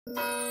Cristo,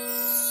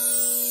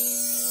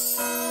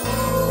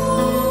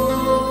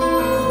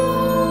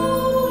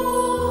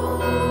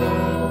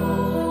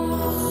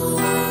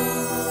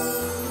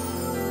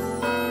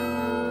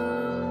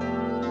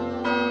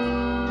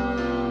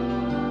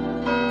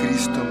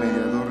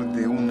 mediador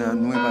de una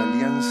nueva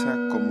alianza,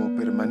 como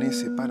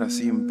permanece para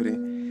siempre,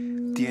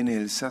 tiene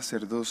el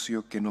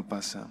sacerdocio que no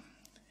pasa.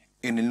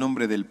 En el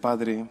nombre del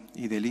Padre,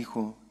 y del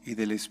Hijo, y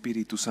del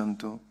Espíritu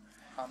Santo.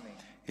 Amén.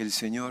 El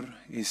Señor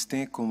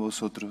esté con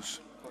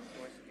vosotros.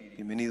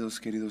 Bienvenidos,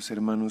 queridos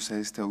hermanos, a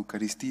esta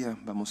Eucaristía.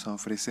 Vamos a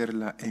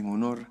ofrecerla en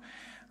honor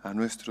a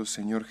nuestro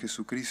Señor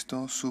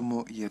Jesucristo,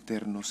 sumo y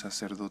eterno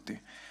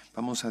sacerdote.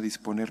 Vamos a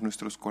disponer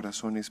nuestros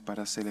corazones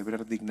para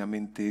celebrar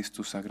dignamente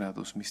estos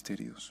sagrados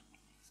misterios.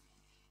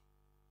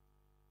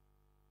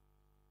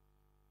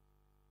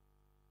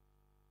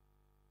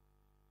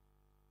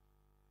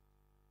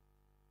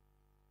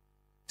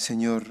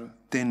 Señor,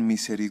 ten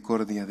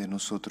misericordia de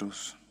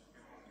nosotros.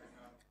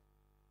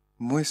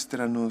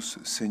 Muéstranos,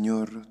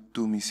 Señor,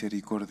 tu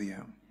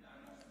misericordia.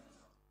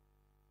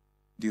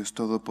 Dios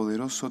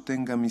Todopoderoso,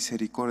 tenga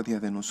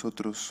misericordia de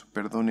nosotros,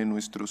 perdone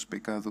nuestros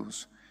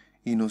pecados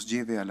y nos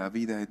lleve a la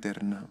vida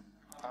eterna.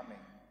 Amén.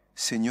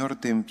 Señor,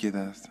 ten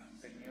piedad.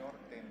 Señor,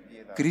 ten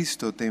piedad.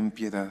 Cristo, ten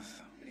piedad.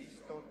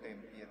 Cristo,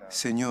 ten piedad.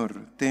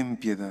 Señor, ten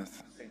piedad.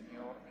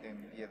 Señor,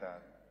 ten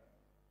piedad.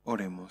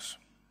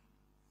 Oremos.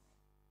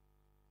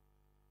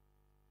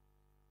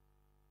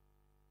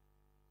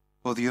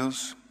 Oh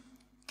Dios,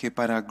 que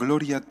para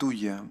gloria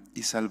tuya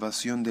y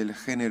salvación del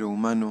género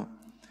humano,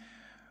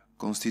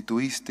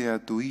 constituiste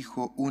a tu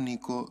Hijo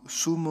único,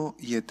 sumo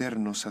y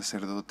eterno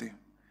sacerdote.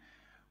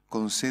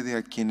 Concede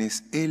a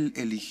quienes Él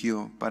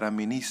eligió para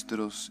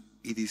ministros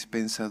y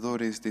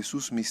dispensadores de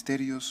sus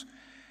misterios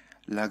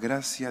la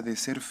gracia de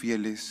ser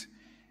fieles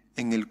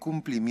en el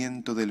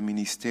cumplimiento del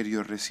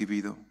ministerio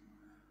recibido.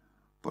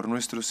 Por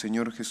nuestro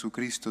Señor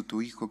Jesucristo,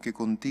 tu Hijo, que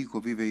contigo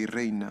vive y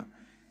reina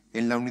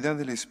en la unidad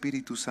del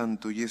Espíritu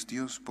Santo y es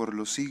Dios por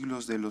los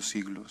siglos de los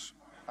siglos.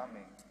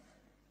 Amén.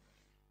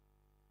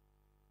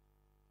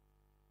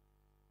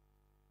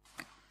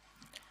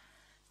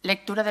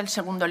 Lectura del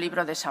segundo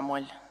libro de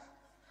Samuel.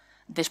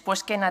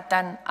 Después que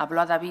Natán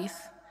habló a David,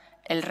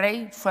 el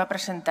rey fue a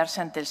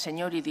presentarse ante el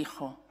Señor y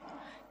dijo: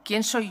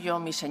 ¿Quién soy yo,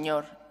 mi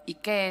Señor, y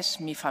qué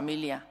es mi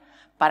familia,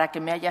 para que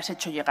me hayas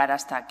hecho llegar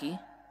hasta aquí?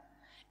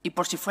 Y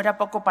por si fuera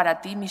poco para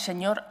ti, mi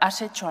Señor,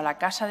 has hecho a la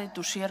casa de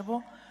tu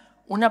siervo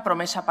una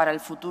promesa para el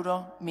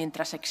futuro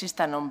mientras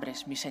existan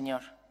hombres, mi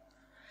Señor.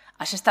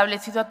 Has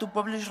establecido a tu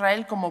pueblo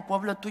Israel como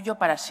pueblo tuyo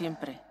para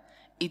siempre,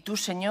 y tú,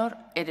 Señor,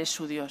 eres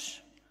su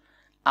Dios.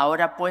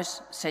 Ahora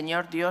pues,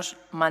 Señor Dios,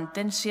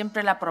 mantén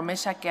siempre la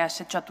promesa que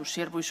has hecho a tu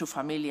siervo y su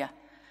familia.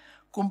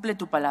 Cumple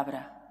tu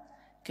palabra,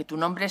 que tu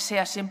nombre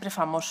sea siempre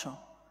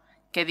famoso,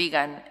 que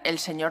digan: el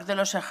Señor de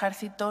los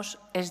ejércitos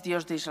es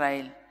Dios de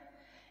Israel,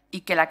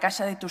 y que la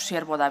casa de tu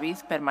siervo David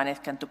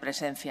permanezca en tu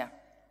presencia.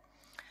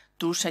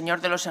 Tú, Señor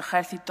de los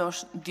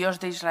ejércitos, Dios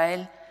de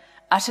Israel,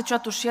 has hecho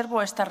a tu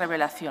siervo esta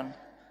revelación: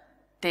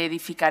 te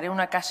edificaré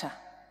una casa.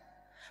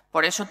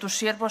 Por eso tu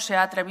siervo se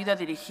ha atrevido a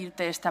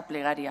dirigirte esta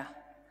plegaria.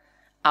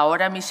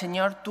 Ahora, mi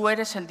Señor, tú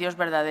eres el Dios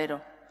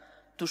verdadero,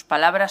 tus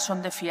palabras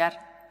son de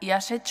fiar y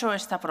has hecho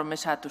esta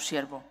promesa a tu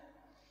siervo.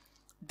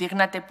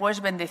 Dígnate,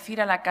 pues, bendecir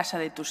a la casa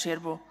de tu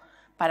siervo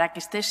para que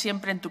esté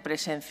siempre en tu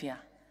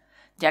presencia.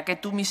 Ya que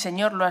tú, mi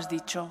Señor, lo has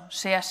dicho,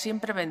 sea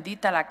siempre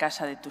bendita la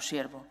casa de tu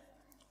siervo.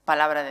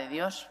 Palabra de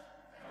Dios.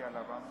 Te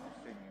alabamos,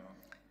 Señor.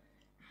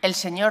 El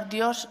Señor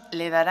Dios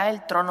le dará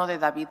el trono de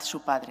David,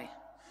 su padre.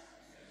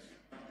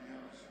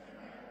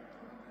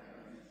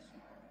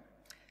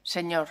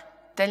 Señor,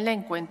 tenle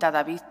en cuenta a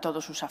David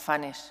todos sus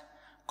afanes,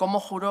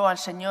 como juró al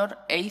Señor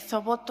e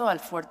hizo voto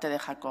al fuerte de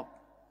Jacob.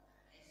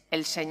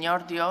 El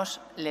Señor Dios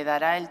le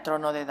dará el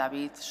trono de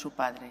David, su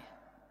padre.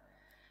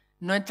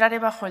 No entraré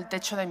bajo el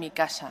techo de mi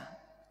casa,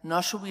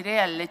 no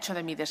subiré al lecho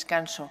de mi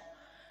descanso,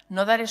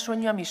 no daré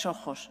sueño a mis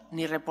ojos,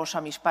 ni reposo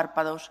a mis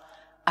párpados,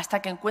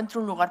 hasta que encuentre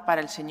un lugar para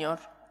el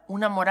Señor,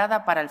 una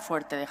morada para el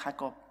fuerte de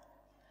Jacob.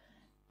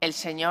 El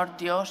Señor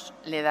Dios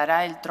le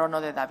dará el trono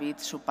de David,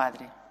 su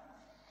padre.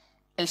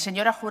 El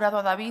Señor ha jurado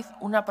a David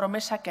una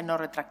promesa que no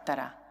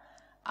retractará: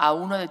 a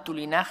uno de tu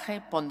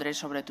linaje pondré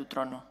sobre tu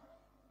trono.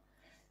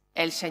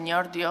 El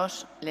Señor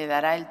Dios le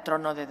dará el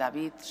trono de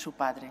David, su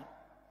padre.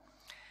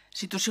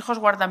 Si tus hijos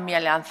guardan mi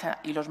alianza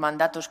y los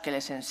mandatos que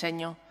les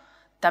enseño,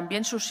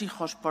 también sus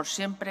hijos por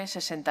siempre se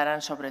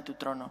sentarán sobre tu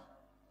trono.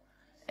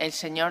 El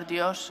Señor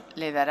Dios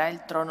le dará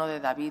el trono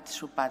de David,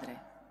 su padre.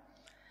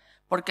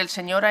 Porque el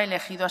Señor ha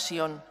elegido a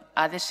Sión,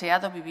 ha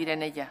deseado vivir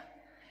en ella.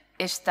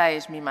 Esta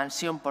es mi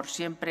mansión por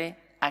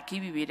siempre, aquí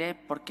viviré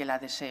porque la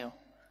deseo.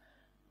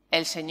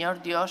 El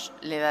Señor Dios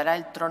le dará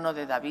el trono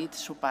de David,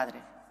 su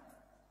padre.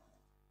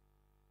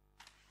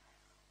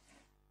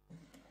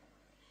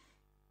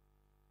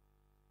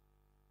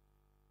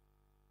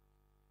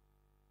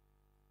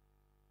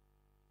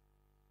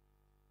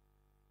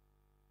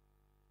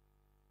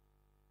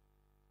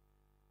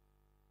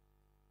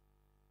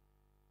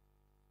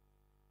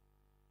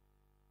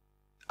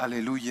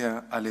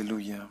 Aleluya,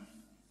 aleluya.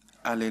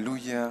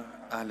 Aleluya,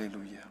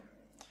 aleluya.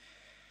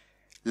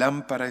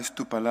 Lámpara es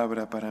tu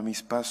palabra para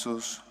mis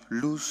pasos,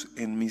 luz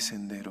en mi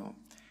sendero.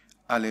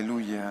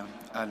 Aleluya,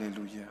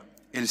 aleluya.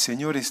 El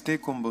Señor esté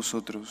con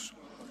vosotros.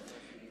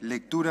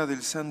 Lectura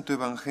del Santo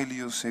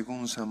Evangelio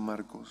según San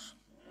Marcos.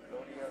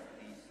 Gloria a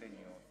ti,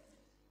 Señor.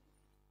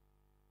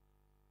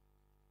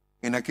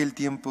 En aquel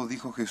tiempo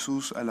dijo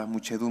Jesús a la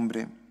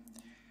muchedumbre: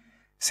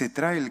 ¿se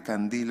trae el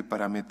candil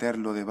para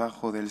meterlo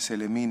debajo del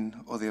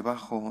celemín o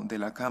debajo de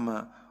la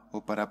cama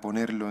o para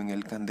ponerlo en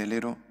el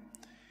candelero?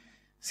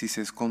 Si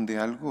se esconde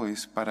algo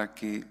es para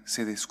que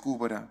se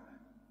descubra,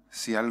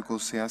 si algo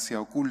se hace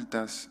a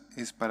ocultas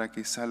es para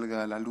que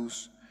salga a la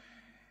luz.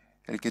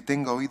 El que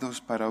tenga oídos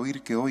para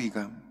oír, que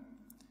oiga.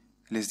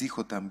 Les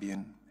dijo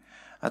también: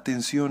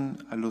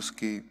 atención a los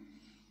que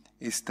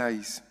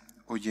estáis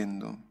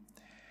oyendo.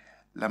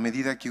 La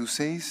medida que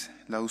uséis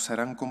la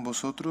usarán con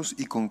vosotros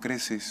y con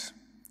creces,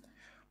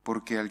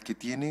 porque al que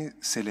tiene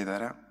se le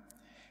dará,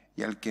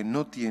 y al que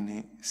no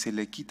tiene se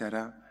le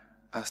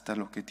quitará hasta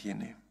lo que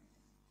tiene.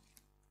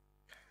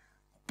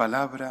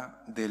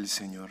 Palabra del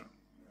Señor.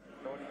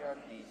 Gloria a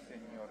ti,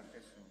 Señor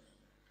Jesús.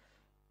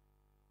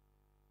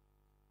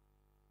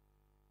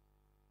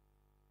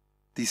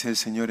 Dice el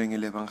Señor en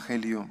el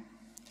Evangelio: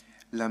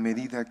 la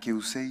medida que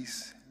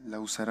uséis la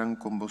usarán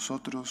con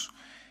vosotros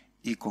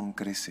y con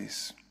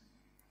creces.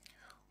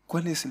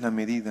 ¿Cuál es la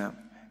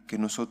medida que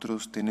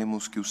nosotros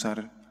tenemos que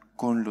usar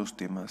con los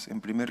demás?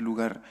 En primer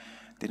lugar,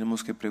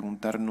 tenemos que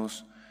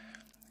preguntarnos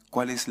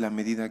cuál es la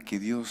medida que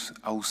Dios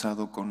ha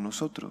usado con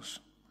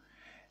nosotros.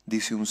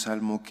 Dice un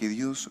salmo que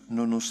Dios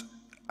no nos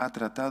ha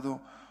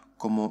tratado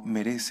como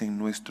merecen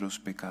nuestros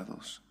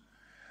pecados.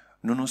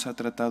 No nos ha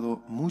tratado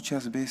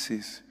muchas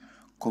veces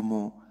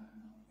como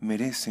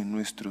merecen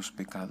nuestros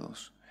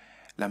pecados.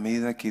 La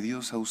medida que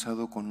Dios ha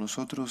usado con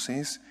nosotros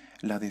es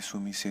la de su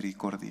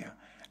misericordia,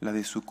 la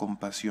de su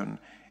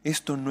compasión.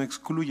 Esto no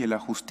excluye la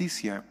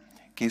justicia,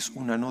 que es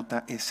una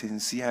nota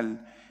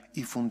esencial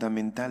y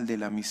fundamental de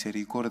la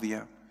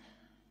misericordia.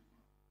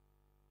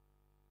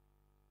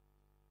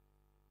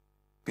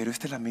 Pero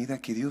esta es la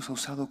medida que Dios ha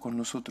usado con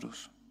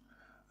nosotros.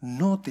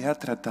 No te ha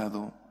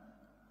tratado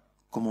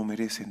como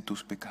merecen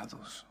tus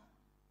pecados.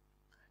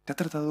 Te ha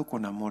tratado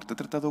con amor, te ha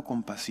tratado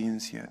con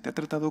paciencia, te ha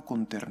tratado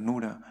con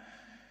ternura.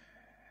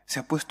 Se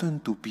ha puesto en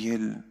tu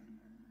piel.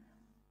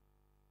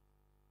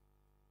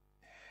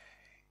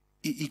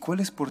 ¿Y cuál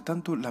es, por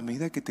tanto, la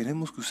medida que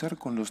tenemos que usar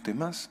con los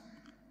demás?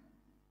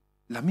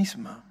 La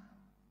misma,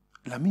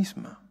 la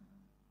misma.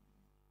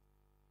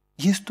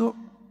 Y esto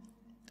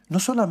no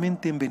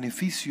solamente en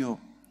beneficio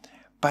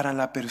para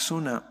la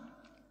persona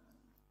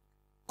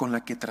con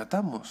la que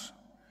tratamos,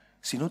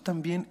 sino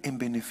también en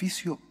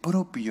beneficio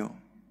propio.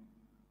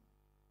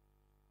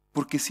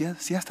 Porque si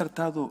has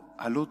tratado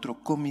al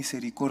otro con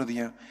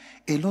misericordia,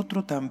 el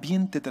otro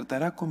también te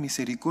tratará con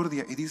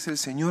misericordia. Y dice el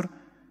Señor,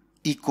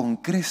 y con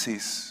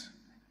creces,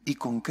 y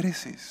con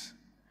creces.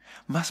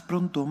 Más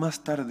pronto o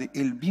más tarde,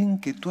 el bien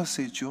que tú has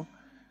hecho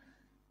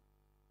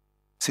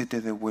se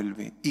te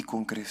devuelve y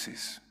con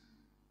creces.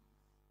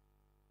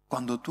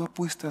 Cuando tú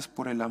apuestas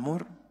por el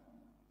amor,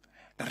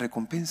 la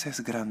recompensa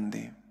es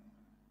grande,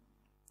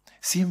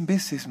 100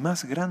 veces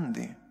más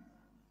grande.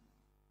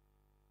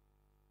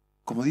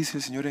 Como dice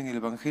el Señor en el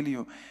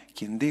Evangelio,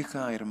 quien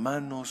deja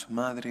hermanos,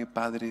 madre,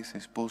 padres,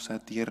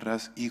 esposa,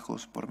 tierras,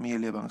 hijos, por mí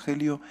el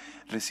Evangelio,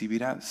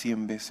 recibirá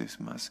 100 veces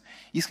más.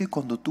 Y es que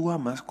cuando tú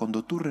amas,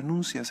 cuando tú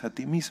renuncias a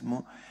ti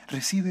mismo,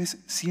 recibes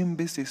 100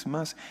 veces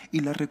más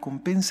y la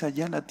recompensa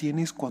ya la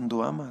tienes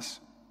cuando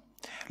amas.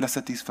 La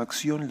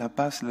satisfacción, la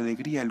paz, la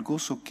alegría, el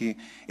gozo que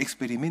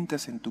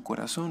experimentas en tu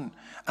corazón,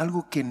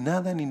 algo que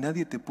nada ni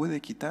nadie te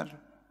puede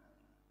quitar.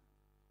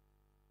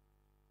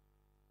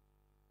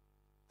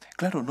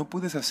 Claro, no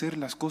puedes hacer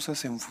las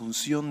cosas en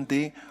función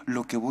de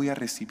lo que voy a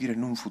recibir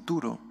en un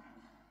futuro.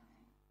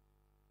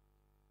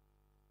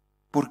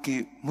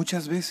 Porque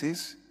muchas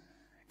veces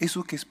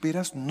eso que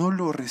esperas no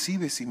lo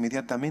recibes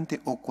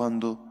inmediatamente o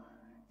cuando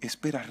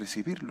esperas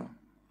recibirlo.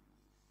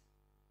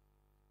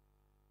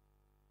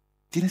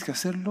 Tienes que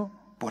hacerlo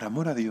por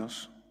amor a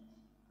Dios,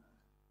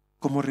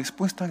 como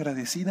respuesta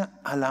agradecida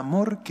al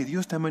amor que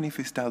Dios te ha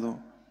manifestado,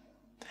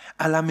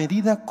 a la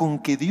medida con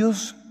que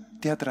Dios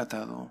te ha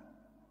tratado.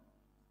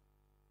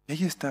 Y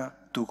ahí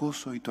está tu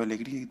gozo y tu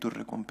alegría y tu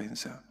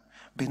recompensa.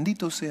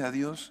 Bendito sea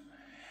Dios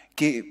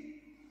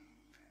que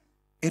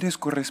eres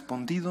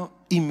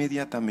correspondido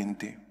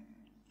inmediatamente.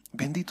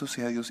 Bendito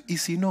sea Dios. Y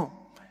si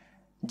no,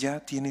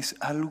 ya tienes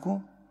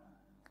algo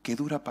que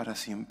dura para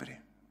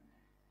siempre.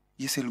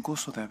 Y es el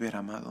gozo de haber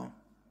amado.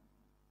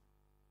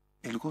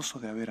 El gozo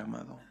de haber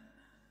amado.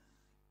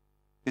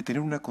 De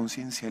tener una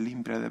conciencia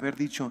limpia, de haber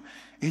dicho,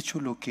 he hecho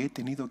lo que he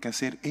tenido que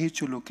hacer, he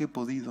hecho lo que he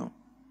podido.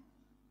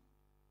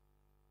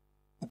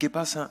 ¿Qué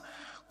pasa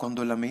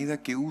cuando la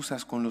medida que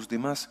usas con los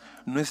demás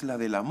no es la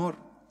del amor,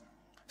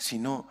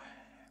 sino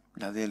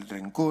la del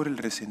rencor, el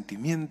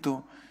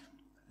resentimiento,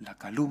 la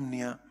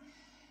calumnia,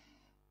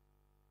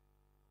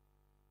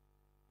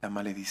 la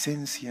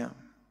maledicencia,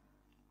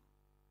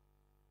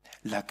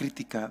 la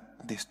crítica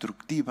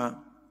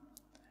destructiva,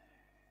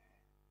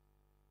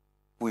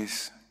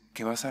 pues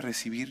que vas a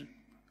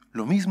recibir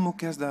lo mismo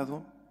que has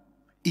dado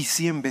y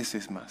 100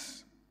 veces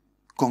más,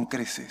 con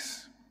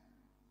creces,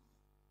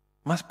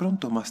 más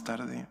pronto o más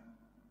tarde.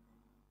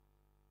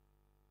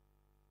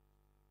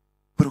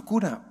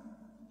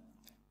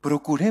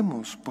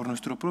 Procuremos por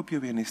nuestro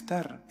propio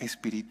bienestar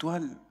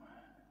espiritual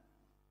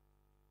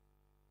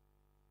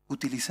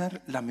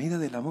utilizar la medida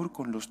del amor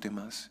con los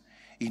demás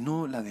y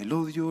no la del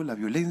odio, la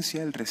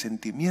violencia, el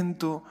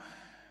resentimiento.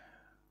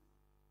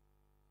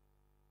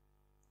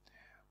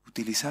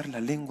 Utilizar la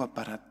lengua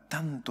para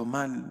tanto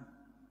mal.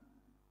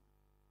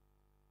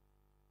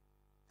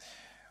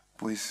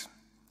 Pues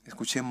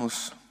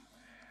escuchemos,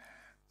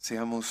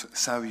 seamos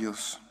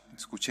sabios,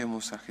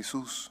 escuchemos a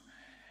Jesús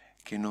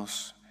que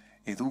nos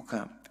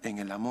educa en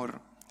el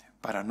amor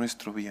para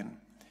nuestro bien.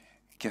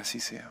 Que así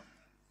sea.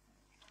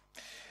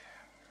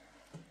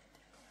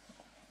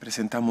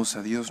 Presentamos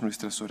a Dios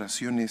nuestras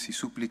oraciones y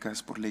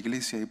súplicas por la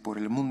Iglesia y por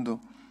el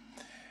mundo.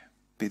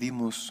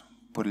 Pedimos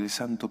por el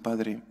Santo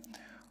Padre,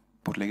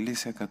 por la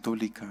Iglesia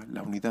Católica,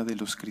 la unidad de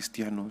los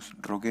cristianos,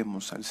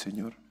 roguemos al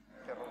Señor.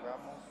 Te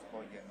rogamos,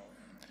 óyenos.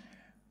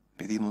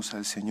 Pedimos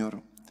al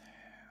Señor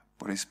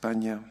por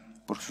España,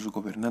 por sus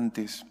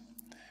gobernantes,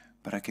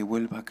 para que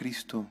vuelva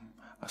Cristo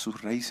a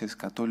sus raíces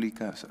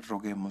católicas,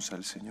 roguemos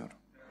al Señor.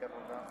 Te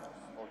rogamos,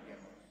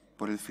 óyenos.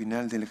 Por el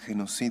final del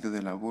genocidio,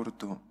 del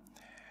aborto,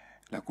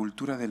 la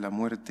cultura de la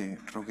muerte,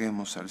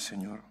 roguemos al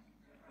Señor.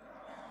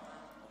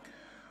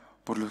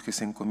 Por los que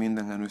se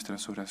encomiendan a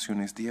nuestras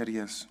oraciones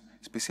diarias,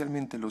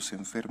 especialmente los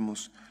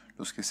enfermos,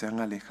 los que se han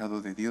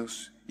alejado de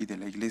Dios y de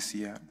la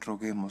Iglesia,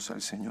 roguemos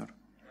al Señor.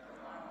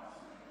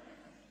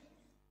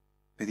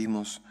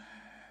 Pedimos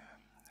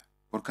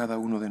por cada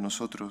uno de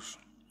nosotros,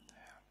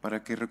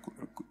 para que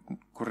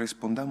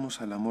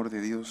correspondamos al amor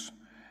de Dios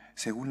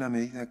según la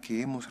medida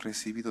que hemos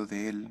recibido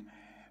de Él,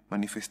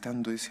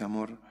 manifestando ese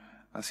amor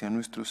hacia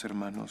nuestros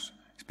hermanos,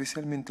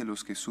 especialmente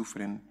los que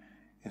sufren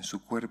en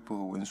su cuerpo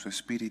o en su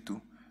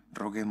espíritu,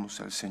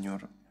 roguemos al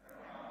Señor.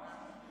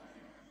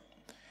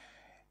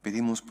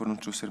 Pedimos por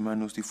nuestros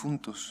hermanos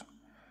difuntos,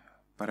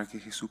 para que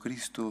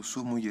Jesucristo,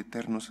 sumo y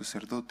eterno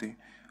sacerdote,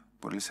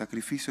 por el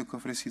sacrificio que ha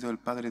ofrecido al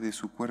Padre de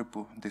su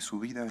cuerpo, de su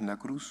vida en la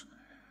cruz,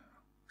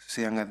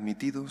 sean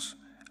admitidos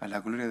a la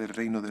gloria del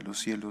reino de los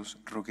cielos,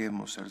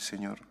 roguemos al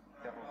Señor.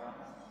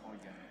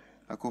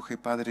 Acoge,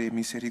 Padre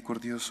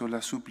misericordioso,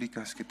 las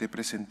súplicas que te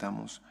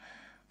presentamos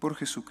por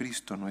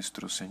Jesucristo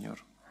nuestro Señor.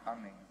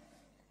 Amén.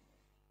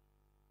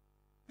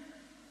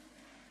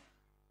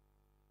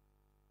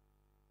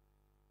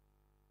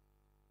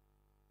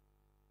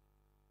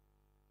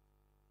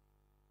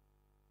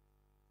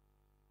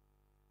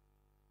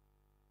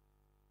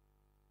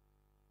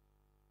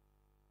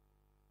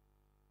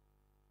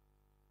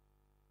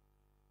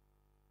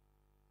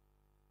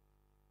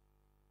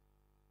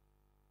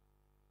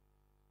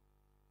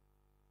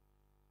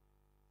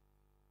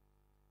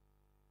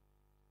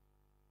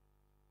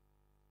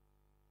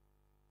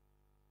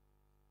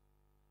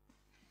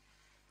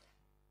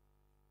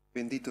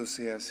 Bendito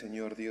seas,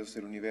 Señor Dios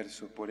del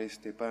universo, por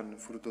este pan,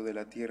 fruto de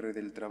la tierra y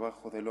del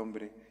trabajo del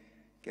hombre,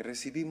 que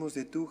recibimos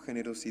de tu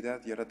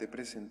generosidad y ahora te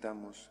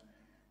presentamos.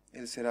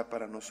 Él será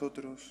para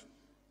nosotros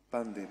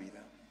pan de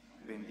vida.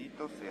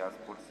 Bendito seas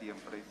por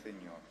siempre,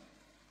 Señor.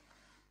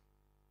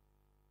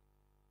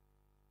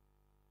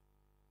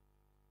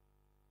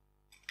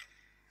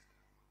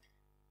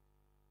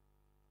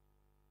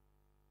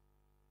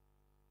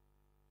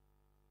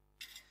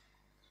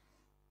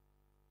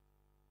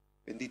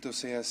 Bendito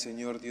seas,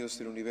 Señor Dios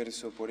del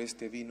universo, por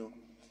este vino,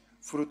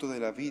 fruto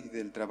de la vid y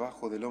del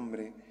trabajo del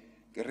hombre,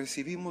 que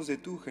recibimos de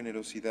tu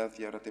generosidad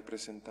y ahora te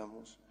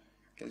presentamos.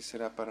 Él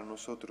será para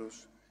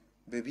nosotros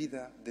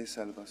bebida de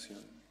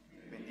salvación.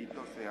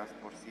 Bendito seas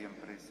por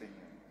siempre,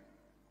 Señor.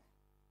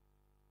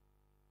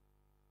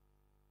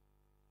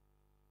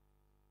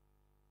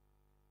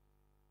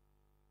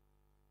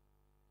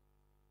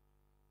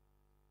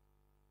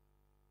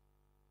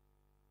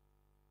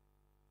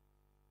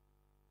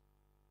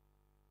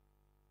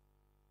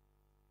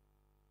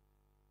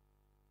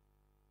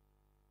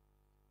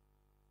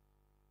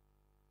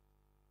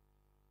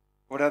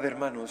 Orad,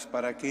 hermanos,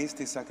 para que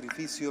este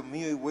sacrificio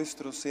mío y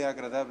vuestro sea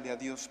agradable a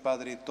Dios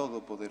Padre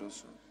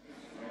Todopoderoso.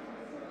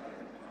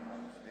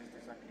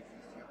 Este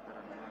sacrificio para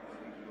la honra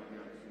y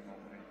gloria de su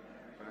nombre,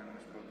 para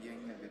nuestro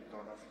bien y el de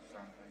toda su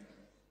santa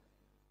iglesia.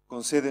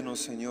 Concédenos,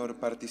 Señor,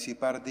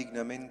 participar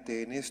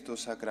dignamente en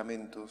estos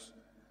sacramentos,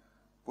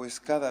 pues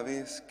cada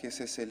vez que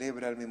se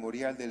celebra el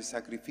memorial del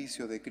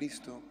sacrificio de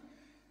Cristo,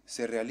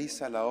 se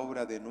realiza la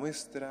obra de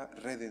nuestra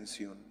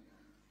redención.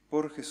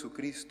 Por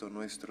Jesucristo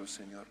nuestro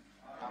Señor.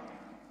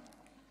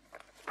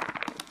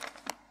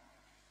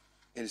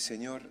 El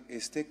Señor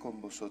esté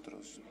con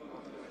vosotros.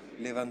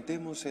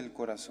 Levantemos el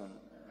corazón.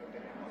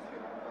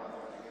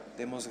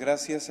 Demos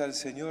gracias al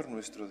Señor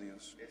nuestro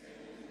Dios.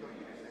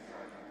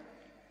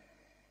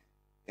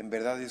 En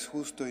verdad es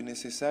justo y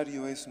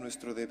necesario, es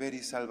nuestro deber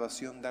y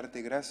salvación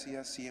darte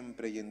gracias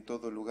siempre y en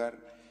todo lugar,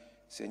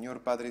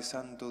 Señor Padre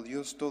Santo,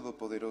 Dios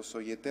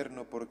Todopoderoso y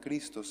Eterno, por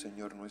Cristo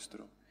Señor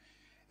nuestro.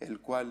 el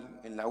cual,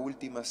 en la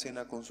última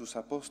cena con sus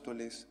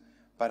apóstoles,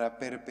 para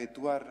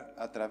perpetuar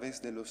a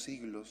través de los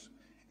siglos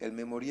el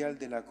memorial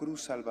de la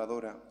cruz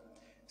salvadora,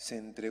 se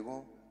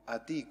entregó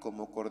a ti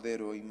como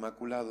Cordero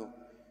Inmaculado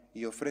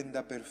y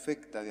ofrenda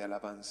perfecta de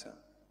alabanza.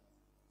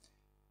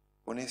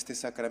 Con este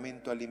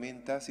sacramento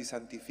alimentas y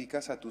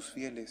santificas a tus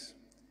fieles,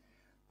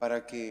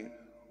 para que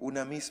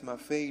una misma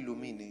fe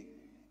ilumine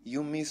y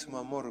un mismo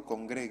amor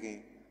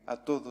congregue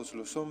a todos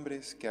los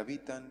hombres que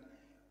habitan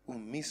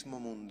un mismo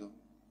mundo.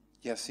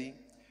 Y así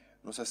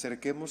nos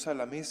acerquemos a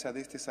la mesa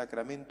de este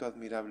sacramento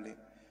admirable,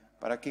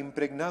 para que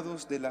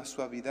impregnados de la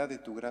suavidad de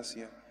tu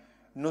gracia,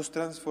 nos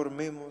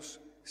transformemos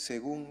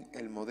según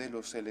el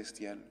modelo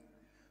celestial.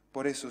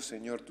 Por eso,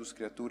 Señor, tus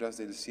criaturas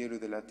del cielo y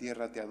de la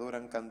tierra te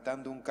adoran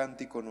cantando un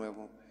cántico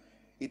nuevo,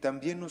 y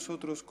también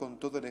nosotros con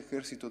todo el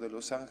ejército de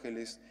los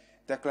ángeles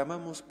te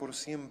aclamamos por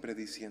siempre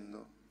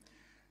diciendo: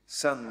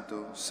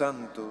 Santo,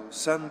 santo,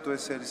 santo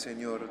es el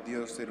Señor,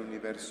 Dios del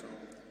universo.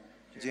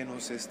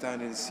 Llenos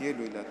están el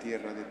cielo y la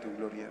tierra de tu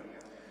gloria.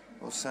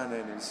 Hosana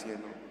en el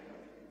cielo.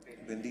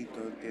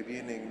 Bendito el que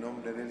viene en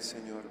nombre del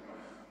Señor.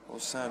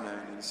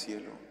 Hosana en el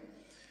cielo.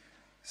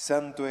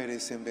 Santo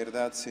eres en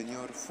verdad,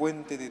 Señor,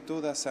 fuente de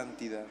toda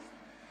santidad.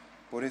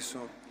 Por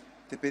eso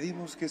te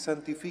pedimos que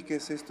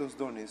santifiques estos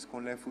dones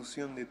con la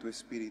efusión de tu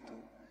Espíritu,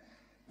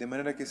 de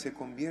manera que se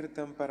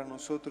conviertan para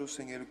nosotros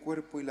en el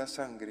cuerpo y la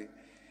sangre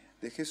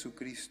de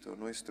Jesucristo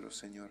nuestro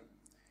Señor,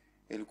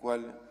 el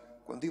cual,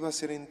 cuando iba a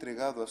ser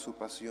entregado a su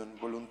pasión,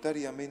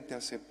 voluntariamente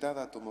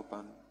aceptada, tomó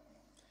pan.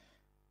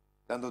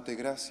 Dándote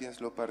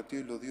gracias, lo partió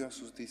y lo dio a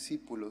sus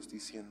discípulos,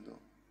 diciendo: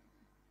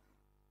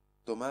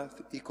 Tomad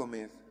y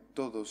comed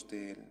todos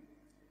de él,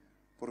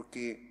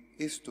 porque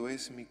esto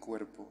es mi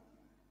cuerpo,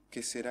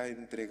 que será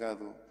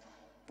entregado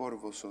por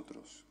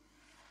vosotros.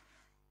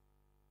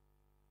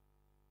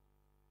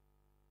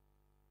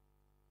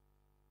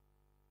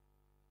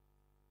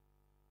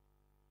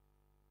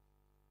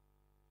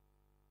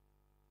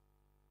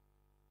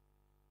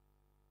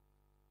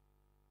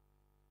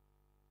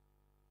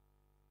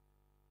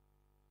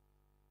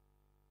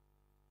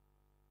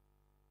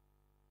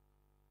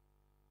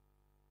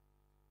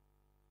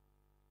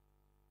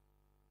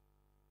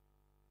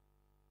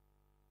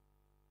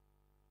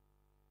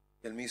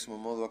 Del mismo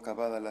modo,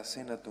 acabada la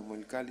cena, tomó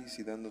el cáliz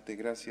y dándote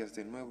gracias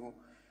de nuevo,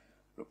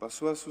 lo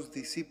pasó a sus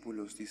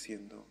discípulos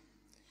diciendo: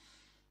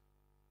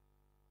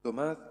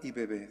 Tomad y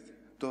bebed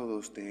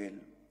todos de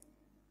él,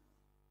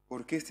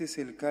 porque este es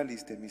el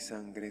cáliz de mi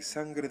sangre,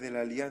 sangre de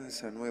la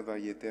alianza nueva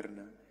y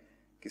eterna,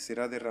 que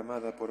será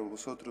derramada por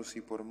vosotros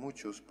y por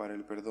muchos para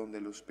el perdón de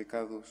los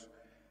pecados.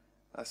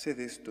 Haced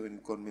esto en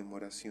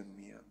conmemoración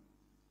mía.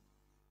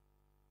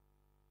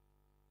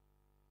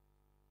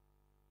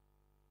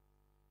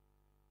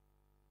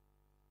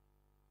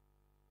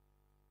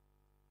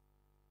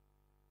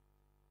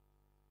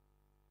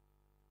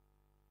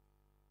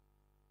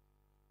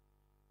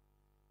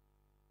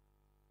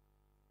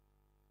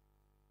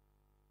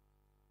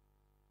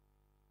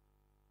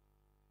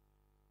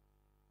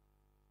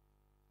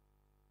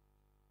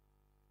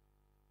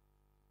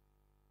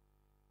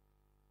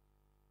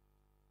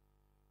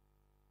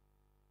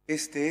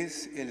 Este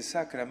es el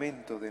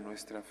sacramento de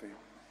nuestra fe.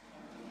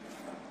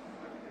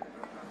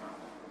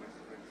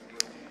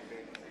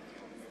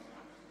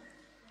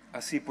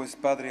 Así pues,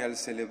 Padre, al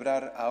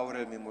celebrar ahora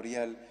el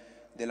memorial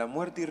de la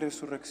muerte y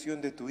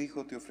resurrección de tu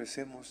Hijo, te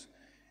ofrecemos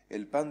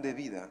el pan de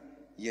vida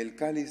y el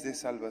cáliz de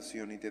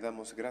salvación, y te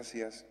damos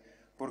gracias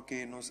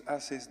porque nos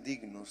haces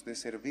dignos de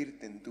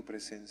servirte en tu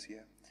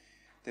presencia.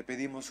 Te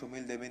pedimos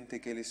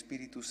humildemente que el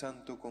Espíritu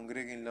Santo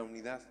congregue en la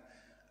unidad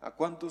a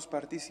cuantos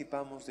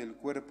participamos del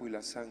cuerpo y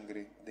la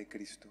sangre de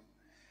Cristo.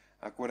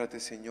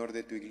 Acuérdate, Señor,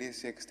 de tu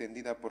Iglesia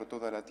extendida por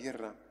toda la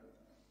tierra,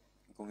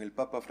 con el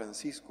Papa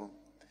Francisco,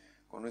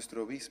 con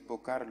nuestro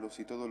obispo Carlos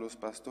y todos los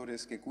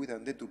pastores que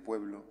cuidan de tu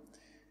pueblo.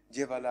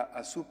 Llévala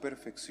a su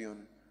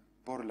perfección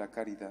por la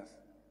caridad.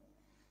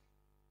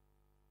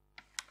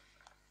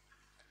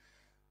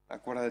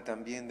 Acuérdate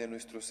también de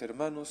nuestros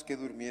hermanos que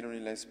durmieron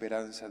en la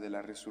esperanza de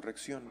la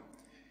resurrección,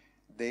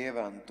 de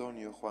Eva,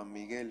 Antonio, Juan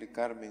Miguel,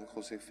 Carmen,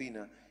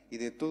 Josefina, y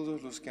de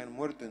todos los que han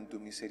muerto en tu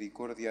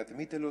misericordia.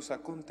 Admítelos a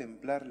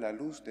contemplar la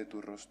luz de tu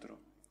rostro.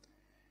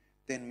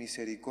 Ten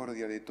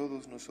misericordia de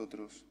todos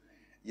nosotros,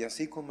 y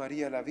así con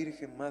María, la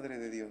Virgen Madre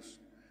de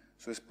Dios,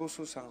 su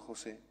esposo San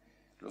José,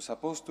 los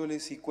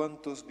apóstoles y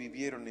cuantos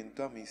vivieron en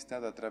tu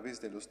amistad a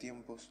través de los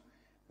tiempos,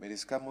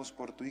 merezcamos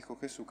por tu Hijo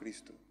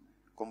Jesucristo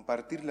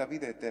compartir la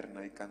vida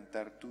eterna y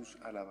cantar tus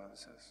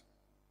alabanzas.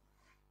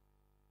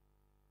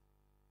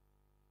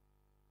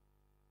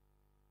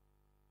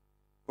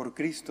 Por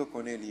Cristo,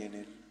 con Él y en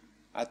Él,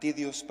 a ti,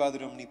 Dios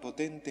Padre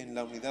Omnipotente, en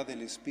la unidad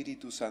del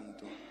Espíritu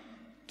Santo,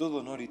 todo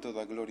honor y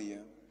toda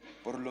gloria,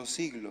 por los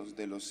siglos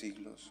de los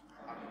siglos.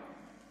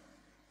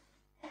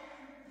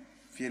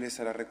 Fieles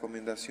a la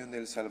recomendación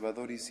del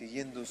Salvador y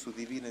siguiendo su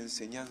divina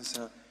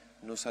enseñanza,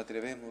 nos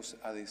atrevemos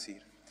a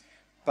decir: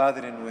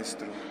 Padre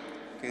nuestro,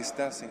 que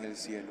estás en el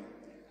cielo,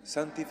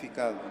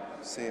 santificado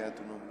sea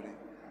tu nombre.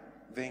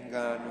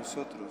 Venga a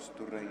nosotros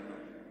tu reino.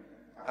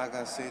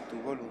 Hágase tu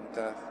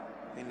voluntad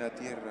en la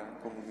tierra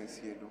como en el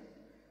cielo.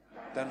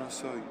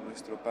 Danos hoy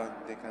nuestro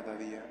pan de cada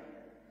día.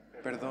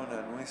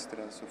 Perdona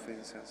nuestras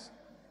ofensas,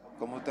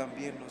 como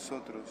también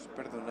nosotros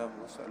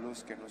perdonamos a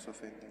los que nos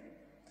ofenden.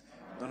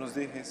 No nos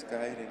dejes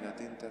caer en la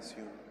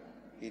tentación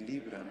y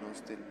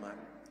líbranos del mal.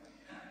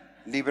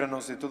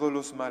 Líbranos de todos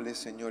los males,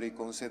 Señor, y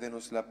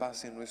concédenos la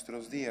paz en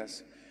nuestros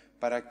días,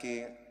 para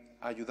que,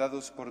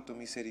 ayudados por tu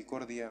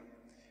misericordia,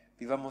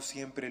 vivamos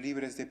siempre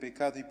libres de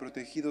pecado y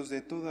protegidos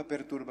de toda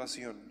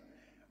perturbación,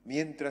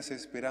 mientras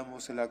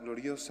esperamos la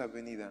gloriosa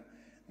venida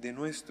de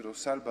nuestro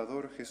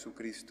Salvador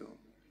Jesucristo.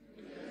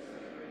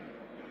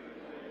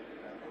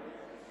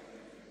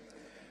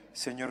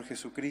 Señor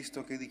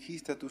Jesucristo, que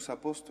dijiste a tus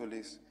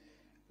apóstoles: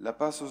 la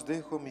paz os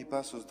dejo, mi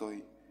paz os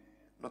doy.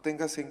 No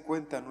tengas en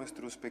cuenta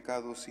nuestros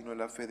pecados, sino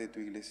la fe de tu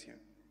Iglesia.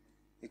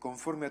 Y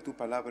conforme a tu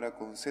palabra,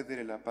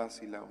 concédele la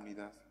paz y la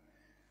unidad.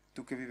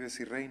 Tú que vives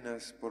y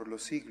reinas por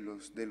los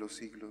siglos de los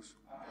siglos.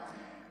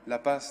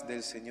 La paz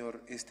del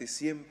Señor esté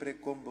siempre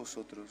con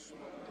vosotros.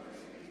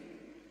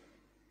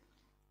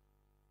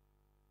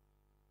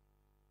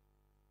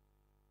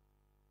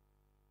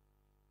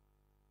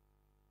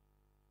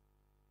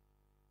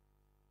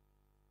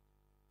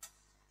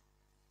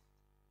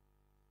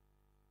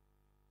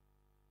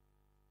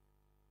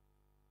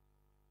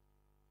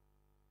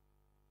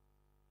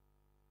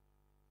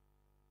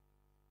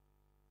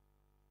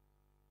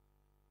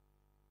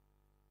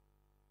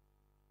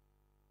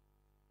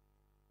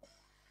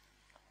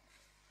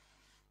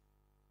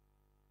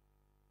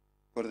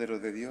 Cordero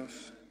de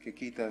Dios, que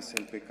quitas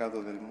el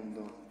pecado del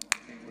mundo,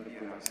 el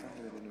cuerpo y la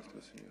sangre de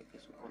nuestro Señor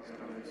Jesucristo,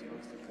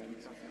 nuestro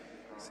cáliz,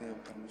 sean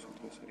para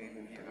nosotros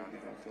alimento de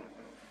vida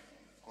eterna.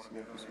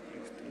 Señor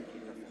Jesucristo,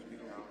 Hijo de Dios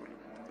vivo, que por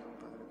la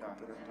voluntad del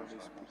Padre, comparando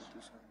al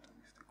Espíritu Santo,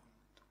 en este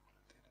momento, por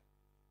la eternidad.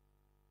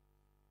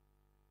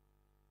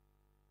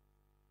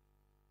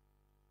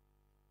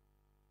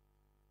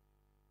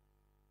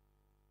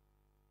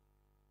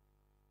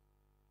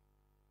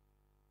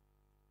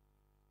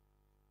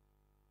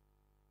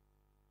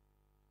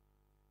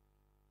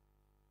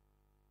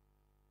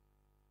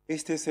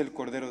 Este es el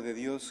Cordero de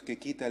Dios que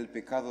quita el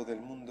pecado del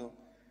mundo.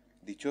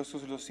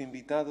 Dichosos los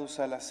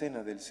invitados a la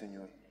cena del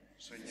Señor.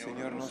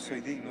 Señor, no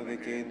soy digno de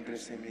que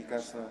entres en mi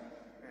casa,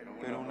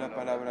 pero una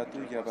palabra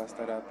tuya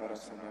bastará para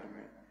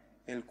sanarme.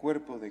 El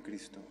cuerpo de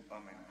Cristo.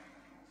 Amén.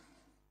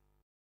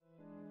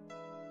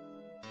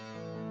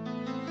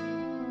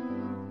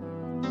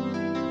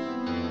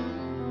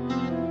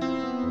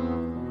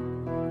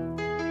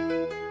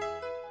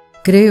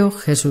 Creo,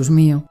 Jesús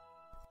mío,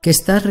 que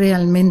estás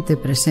realmente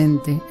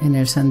presente en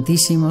el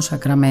Santísimo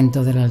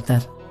Sacramento del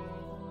altar.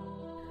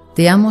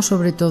 Te amo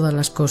sobre todas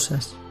las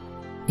cosas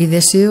y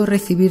deseo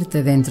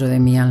recibirte dentro de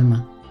mi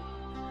alma,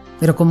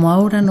 pero como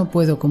ahora no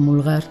puedo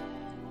comulgar,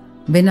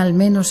 ven al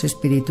menos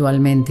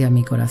espiritualmente a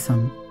mi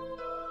corazón.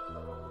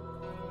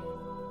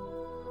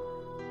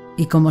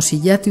 Y como si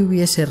ya te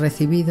hubiese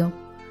recibido,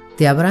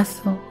 te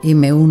abrazo y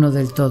me uno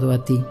del todo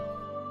a ti.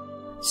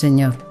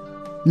 Señor,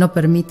 no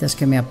permitas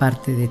que me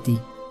aparte de ti.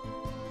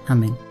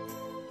 Amén.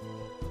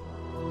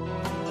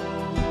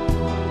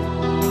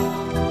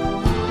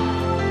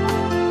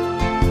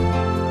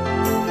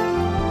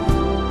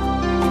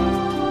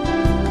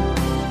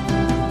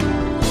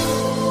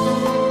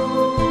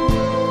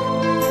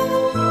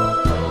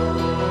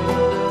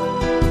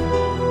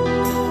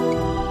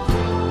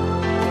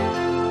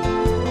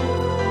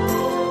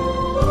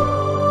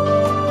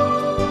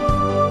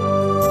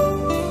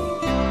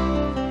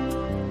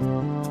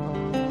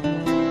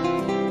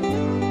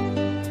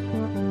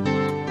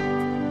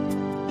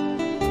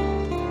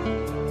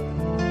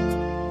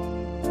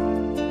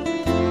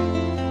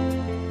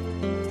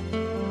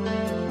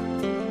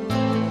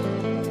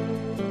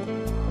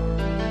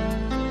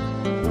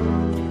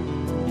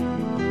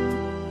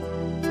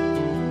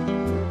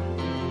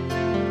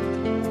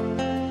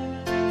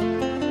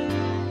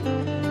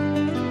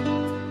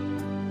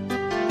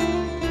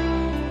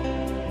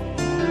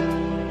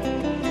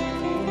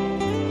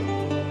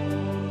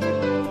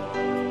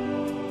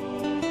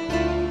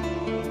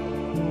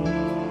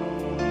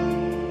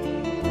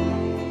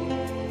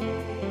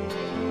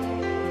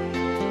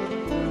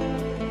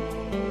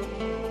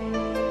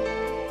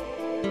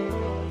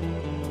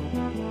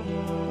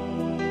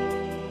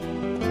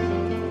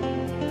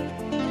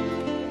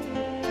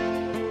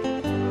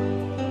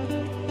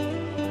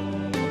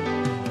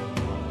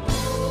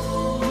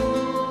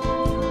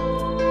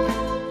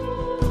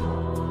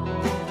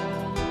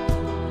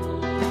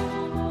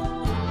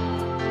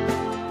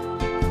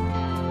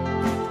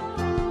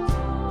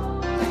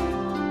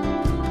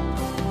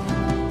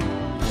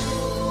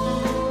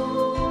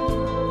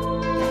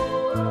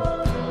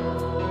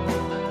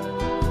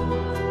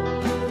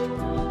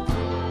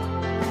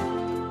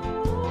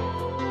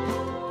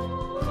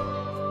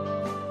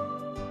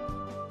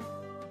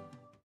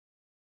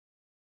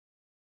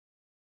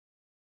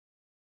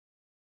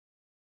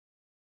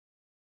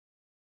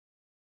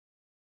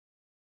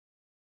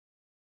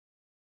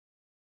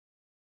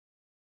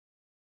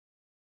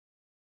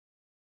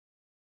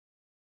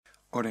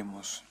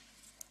 Oremos.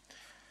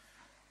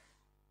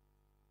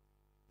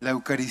 La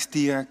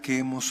Eucaristía que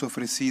hemos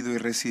ofrecido y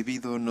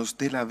recibido nos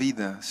dé la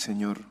vida,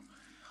 Señor,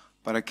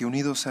 para que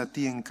unidos a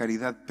ti en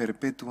caridad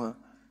perpetua,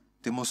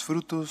 demos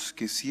frutos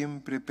que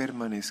siempre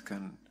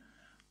permanezcan.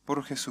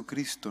 Por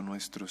Jesucristo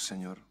nuestro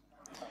Señor.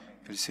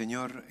 El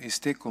Señor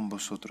esté con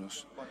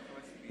vosotros.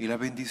 Y la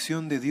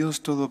bendición de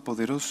Dios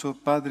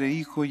Todopoderoso, Padre,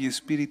 Hijo y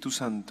Espíritu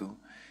Santo,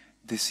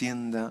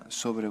 descienda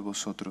sobre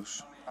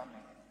vosotros.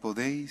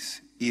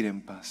 Podéis ir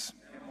en paz.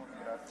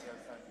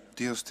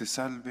 Dios te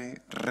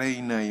salve,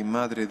 Reina y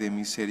Madre de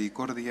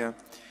misericordia,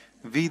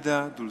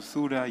 vida,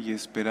 dulzura y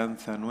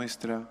esperanza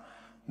nuestra.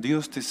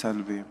 Dios te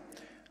salve.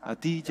 A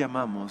ti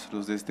llamamos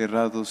los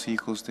desterrados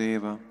hijos de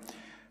Eva.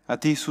 A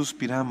ti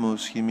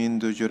suspiramos,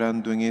 gimiendo y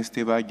llorando en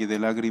este valle de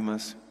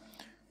lágrimas.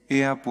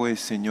 Ea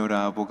pues,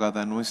 Señora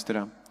abogada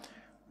nuestra,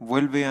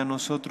 vuelve a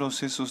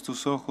nosotros esos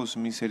tus ojos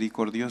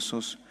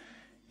misericordiosos,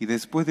 y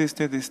después de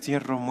este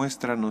destierro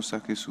muéstranos a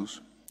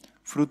Jesús,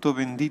 fruto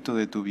bendito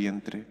de tu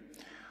vientre.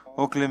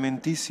 Oh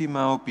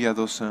clementísima, oh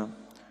piadosa,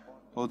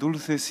 oh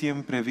dulce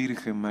siempre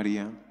Virgen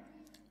María,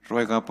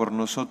 ruega por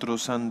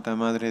nosotros, Santa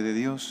Madre de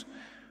Dios,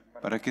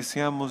 para que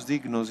seamos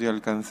dignos de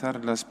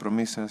alcanzar las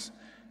promesas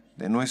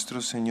de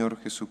nuestro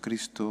Señor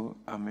Jesucristo.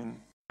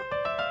 Amén.